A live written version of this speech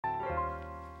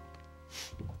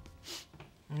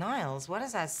Niles, what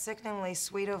is that sickeningly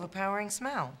sweet, overpowering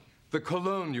smell? The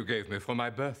cologne you gave me for my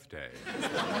birthday.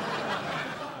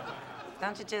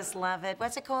 Don't you just love it?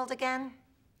 What's it called again?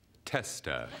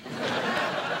 Tester.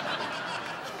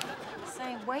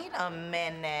 Say, wait a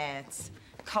minute.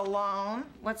 Cologne?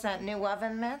 What's that, new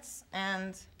oven mitts?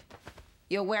 And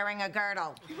you're wearing a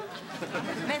girdle.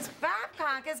 Miss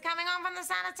Babcock is coming home from the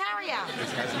sanitarium.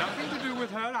 This has nothing to do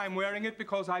with her. I'm wearing it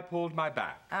because I pulled my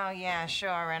back. Oh, yeah,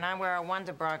 sure. And I wear a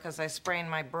Wonder Bra because I sprained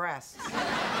my breasts. Oh,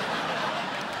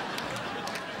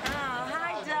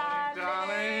 hi,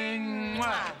 darling.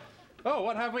 Darling. Oh,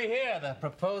 what have we here? The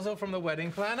proposal from the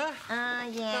wedding planner? Yeah.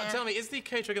 Now, tell me, is the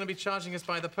caterer going to be charging us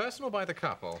by the person or by the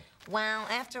couple? Well,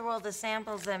 after all the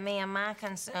samples that me and Ma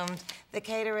consumed, the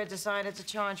caterer decided to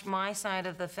charge my side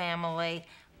of the family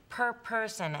per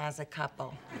person as a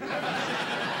couple.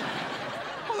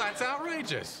 Well, that's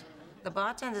outrageous. The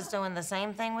bartender's doing the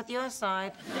same thing with your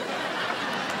side.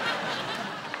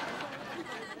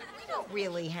 We don't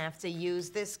really have to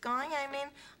use this guy. I mean,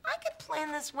 I could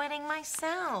plan this wedding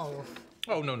myself.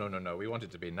 Oh, no. We want it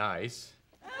to be nice.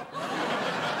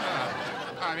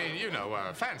 I mean, you know,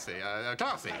 fancy,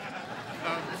 classy.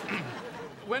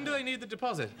 When do they need the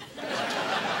deposit?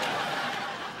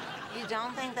 You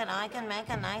don't think that I can make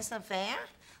a nice affair?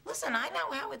 Listen, I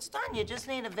know how it's done. You just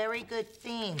need a very good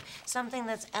theme. Something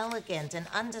that's elegant and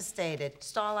understated.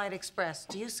 Starlight Express.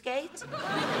 Do you skate?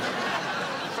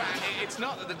 It's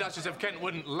not that the Duchess of Kent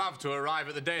wouldn't love to arrive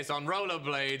at the dais on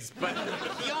rollerblades, but...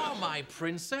 You're my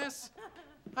princess.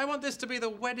 I want this to be the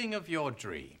wedding of your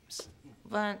dreams.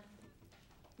 But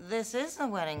this is the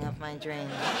wedding of my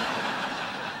dreams.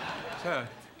 Sir,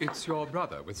 it's your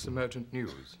brother with some urgent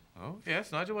news. Oh,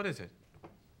 yes, Nigel, what is it?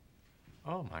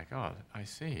 Oh, my God, I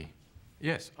see.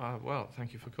 Yes, well,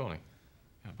 thank you for calling.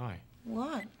 Yeah, bye.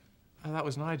 What? That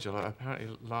was Nigel.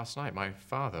 Apparently, last night, my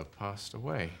father passed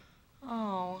away.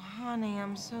 Oh, honey,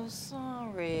 I'm so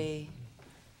sorry.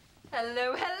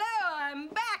 Hello, I'm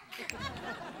back!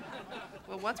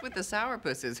 Well, what's with the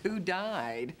sourpusses? Who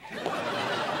died?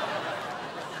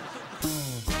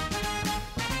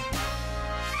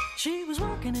 She was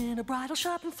working in a bridal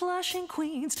shop in Flushing,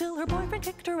 Queens, till her boyfriend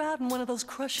kicked her out in one of those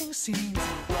crushing scenes.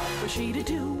 What was she to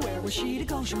do? Where was she to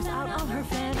go? She was out on her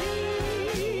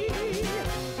fanny.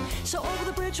 So over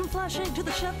the bridge from Flushing to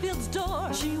the Sheffield's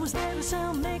door, she was there to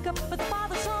sell makeup, but the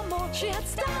father saw more. She had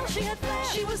style, she had flair,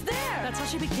 she was there. That's how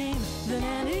she became the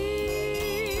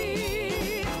nanny.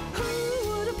 Who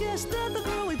would have guessed that the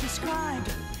girl we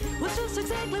described was just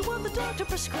exactly what the doctor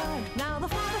prescribed? Now the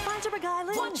father finds her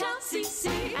beguiling. Watch out, CC.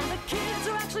 And the kids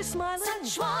are actually smiling.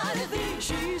 Such joie de vivre.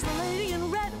 She's the lady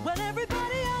in red when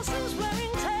everybody else is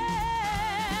wearing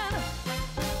tan.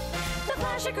 The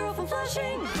flashy girl from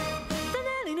Flushing, the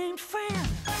nanny named Fran.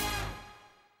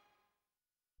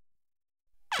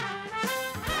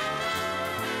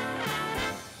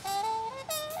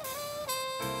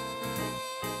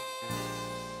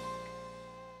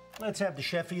 Let's have the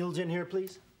Sheffields in here,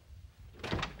 please.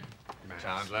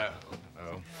 Chandler.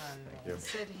 Oh, thank you.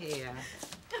 Sit here.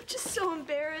 I'm just so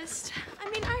embarrassed. I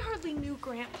mean, I hardly knew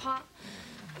Grandpa,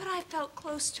 but I felt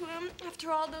close to him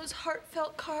after all those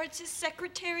heartfelt cards his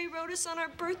secretary wrote us on our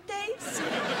birthdays.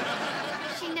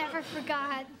 She never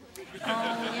forgot.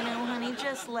 Oh, you know, honey,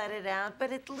 just let it out.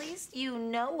 But at least you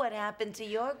know what happened to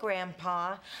your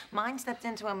grandpa. Mine stepped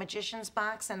into a magician's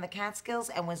box in the Catskills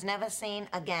and was never seen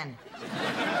again.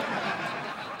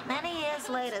 Many years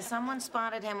later, someone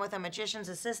spotted him with a magician's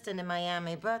assistant in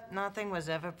Miami, but nothing was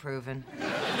ever proven.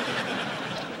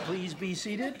 Please be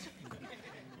seated.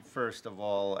 First of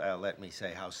all, let me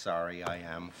say how sorry I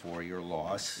am for your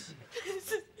loss.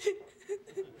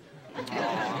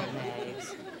 Oh,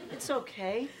 babes. It's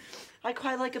okay. I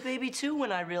cried like a baby, too,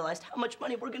 when I realized how much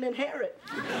money we're gonna inherit.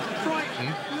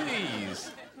 Brighton,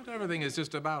 please. Not everything is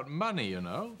just about money, you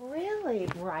know. Really,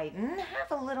 Brighton? Have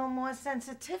a little more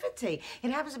sensitivity. It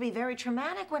happens to be very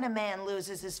traumatic when a man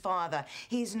loses his father.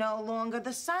 He's no longer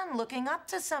the son looking up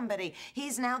to somebody.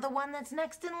 He's now the one that's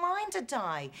next in line to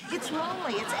die. It's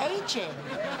lonely. It's aging.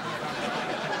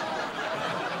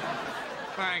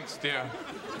 Thanks, dear.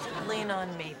 Lean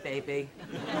on me, baby.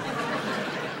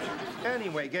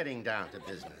 Anyway, getting down to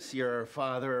business. Your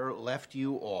father left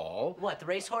you all What, the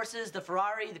racehorses, the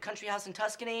Ferrari, the country house in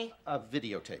Tuscany? a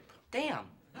videotape. Damn.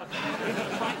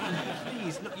 Brighton,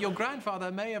 please. Look, your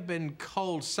grandfather may have been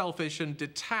cold, selfish, and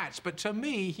detached, but to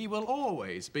me, he will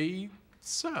always be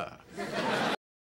Sir.